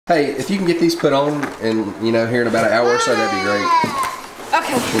Hey, if you can get these put on and, you know, here in about an hour or so, that'd be great.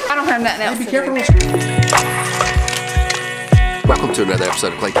 Okay, I don't have nothing else. Hey, be careful. Welcome to another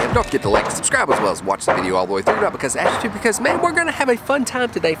episode of Play Camp. Don't forget to like and subscribe as well as watch the video all the way through. Not because I asked you to, because man, we're gonna have a fun time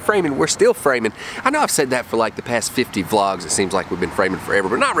today framing. We're still framing. I know I've said that for like the past 50 vlogs. It seems like we've been framing forever,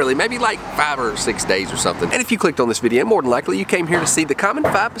 but not really. Maybe like 5 or 6 days or something. And if you clicked on this video, more than likely you came here to see the common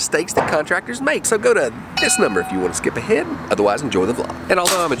 5 mistakes that contractors make. So go to this number if you want to skip ahead. Otherwise, enjoy the vlog. And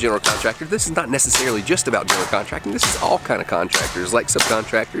although I'm a general contractor, this is not necessarily just about general contracting. This is all kind of contractors, like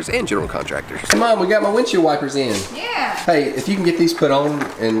subcontractors and general contractors. Come on, we got my windshield wipers in. Yeah. Hey, if you can get these put on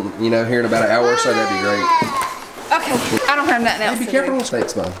and, you know, here in about an hour or so, that'd be great. Okay, I don't have nothing else. Hey, be careful.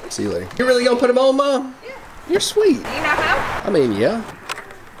 Thanks, Mom. See you later. You really gonna put them on, Mom? Yeah. You're sweet. You know how? I mean, yeah.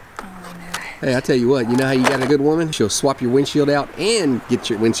 Hey, I tell you what, you know how you got a good woman? She'll swap your windshield out and get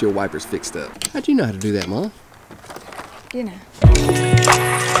your windshield wipers fixed up. How'd you know how to do that, Mom? You know.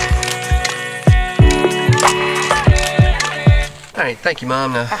 All right, thank you,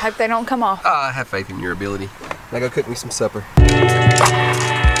 Mom. Now, I hope they don't come off. I have faith in your ability. Now go cook me some supper.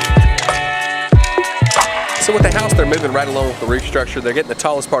 So with the house, they're moving right along with the roof structure. They're getting the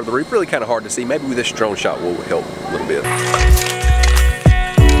tallest part of the roof, really kind of hard to see. Maybe with this drone shot will help a little bit.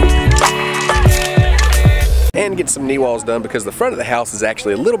 And get some knee walls done because the front of the house is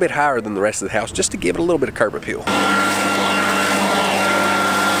actually a little bit higher than the rest of the house, just to give it a little bit of curb appeal. What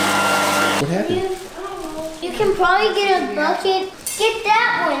happened? You can probably get a bucket. Get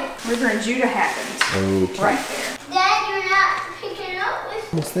that one. River and Judah happened. Okay. Right there. Dad, you're not picking up with.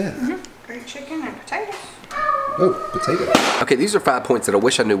 What's that? Great chicken and potatoes. Oh, potato. Okay, these are 5 points that I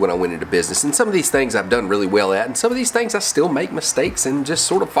wish I knew when I went into business. And some of these things I've done really well at, and some of these things I still make mistakes and just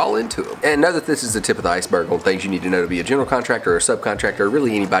sort of fall into them. And know that this is the tip of the iceberg on things you need to know to be a general contractor or a subcontractor, or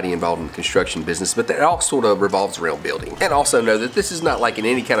really anybody involved in the construction business, but that all sort of revolves around building. And also know that this is not like in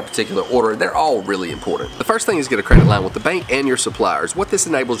any kind of particular order. They're all really important. The first thing is get a credit line with the bank and your suppliers. What this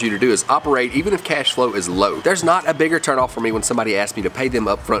enables you to do is operate even if cash flow is low. There's not a bigger turnoff for me when somebody asks me to pay them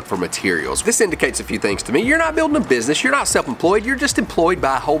up front for materials. This indicates a few things to me. You're not building a business, you're not self-employed, you're just employed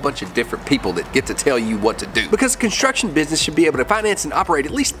by a whole bunch of different people that get to tell you what to do. Because a construction business should be able to finance and operate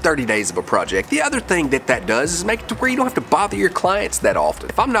at least 30 days of a project. The other thing that does is make it to where you don't have to bother your clients that often.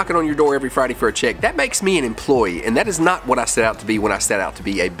 If I'm knocking on your door every Friday for a check, that makes me an employee, and that is not what I set out to be when I set out to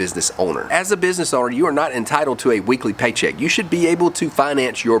be a business owner. As a business owner, you are not entitled to a weekly paycheck. You should be able to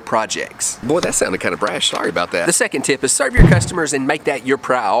finance your projects. Boy, that sounded kind of brash. Sorry about that. The second tip is serve your customers and make that your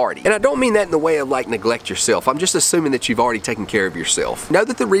priority. And I don't mean that in the way of like neglect yourself. I'm just assuming that you've already taken care of yourself. Know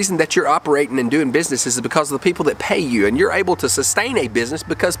that the reason that you're operating and doing business is because of the people that pay you, and you're able to sustain a business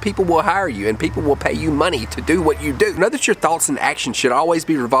because people will hire you and people will pay you money to do what you do. Know that your thoughts and actions should always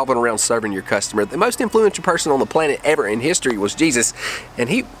be revolving around serving your customer. The most influential person on the planet ever in history was Jesus, and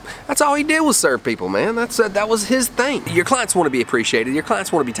that's all he did was serve people, man. That was his thing. Your clients want to be appreciated, your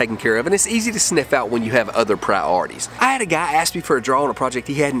clients want to be taken care of, and it's easy to sniff out when you have other priorities. I had a guy ask me for a draw on a project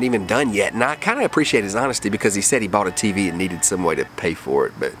he hadn't even done yet, and I kind of appreciate his honesty because he said he bought a TV and needed some way to pay for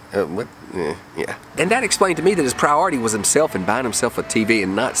it, but yeah. And that explained to me that his priority was himself and buying himself a TV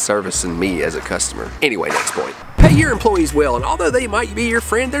and not servicing me as a customer. Anyway, next point. Pay your employees well, and although they might be your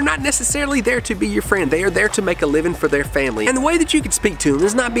friend, they're not necessarily there to be your friend. They are there to make a living for their family. And the way that you can speak to them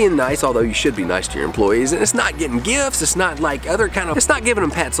is not being nice, although you should be nice to your employees, and it's not getting gifts, it's not like it's not giving them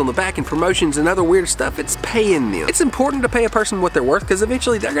pats on the back and promotions and other weird stuff, it's paying them. It's important to pay a person what they're worth because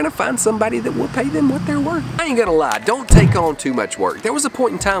eventually they're gonna find somebody that will pay them what they're worth. I ain't gonna lie, don't take on too much work. There was a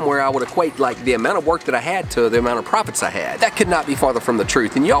point in time where I would equate like the amount of work that I had to the amount of profits I had. That could not be farther from the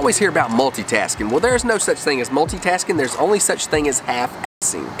truth, and you always hear about multitasking. Well, there's no such thing as multitasking, there's only such thing as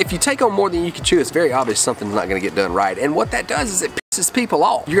half-assing. If you take on more than you can chew, it's very obvious something's not going to get done right, and what that does is it pisses people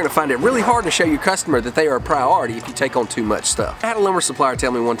off. You're going to find it really hard to show your customer that they are a priority if you take on too much stuff. I had a lumber supplier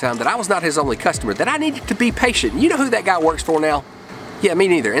tell me one time that I was not his only customer, that I needed to be patient. You know who that guy works for now? Yeah, me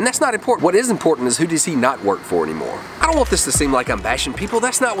neither. And that's not important. What is important is who does he not work for anymore. I don't want this to seem like I'm bashing people.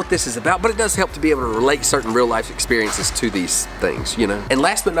 That's not what this is about, but it does help to be able to relate certain real life experiences to these things, you know? And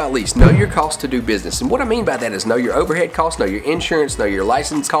last but not least, know your costs to do business. And what I mean by that is know your overhead costs, know your insurance, know your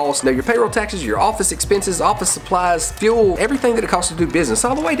license costs, know your payroll taxes, your office expenses, office supplies, fuel, everything that it costs to do business,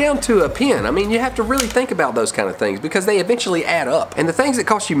 all the way down to a pen. I mean, you have to really think about those kind of things because they eventually add up. And the things that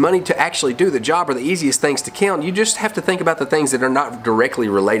cost you money to actually do the job are the easiest things to count. You just have to think about the things that are not directly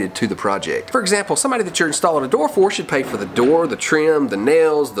related to the project. For example, somebody that you're installing a door for should pay pay for the door, the trim, the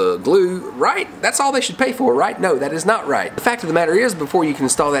nails, the glue, right? That's all they should pay for, right? No, that is not right. The fact of the matter is, before you can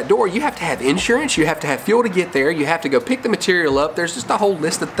install that door, you have to have insurance, you have to have fuel to get there, you have to go pick the material up. There's just a whole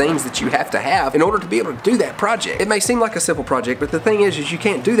list of things that you have to have in order to be able to do that project. It may seem like a simple project, but the thing is you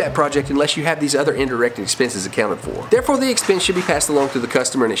can't do that project unless you have these other indirect expenses accounted for. Therefore, the expense should be passed along to the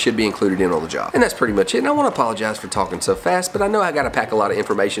customer and it should be included in on the job. And that's pretty much it. And I want to apologize for talking so fast, but I know I got to pack a lot of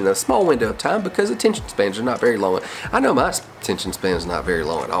information in a small window of time because attention spans are not very long. I know my attention span is not very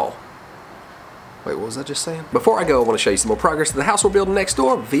long at all. Wait, what was I just saying? Before I go, I want to show you some more progress of the house we're building next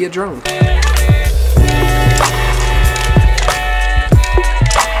door via drone.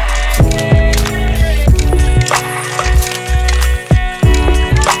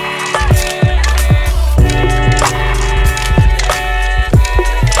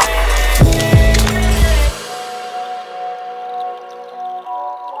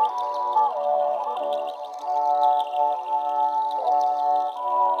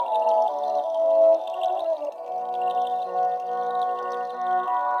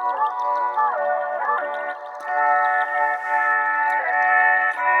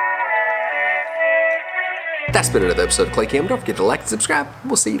 That's been another episode of Clay Cam. Don't forget to like and subscribe.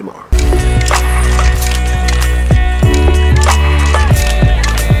 We'll see you tomorrow.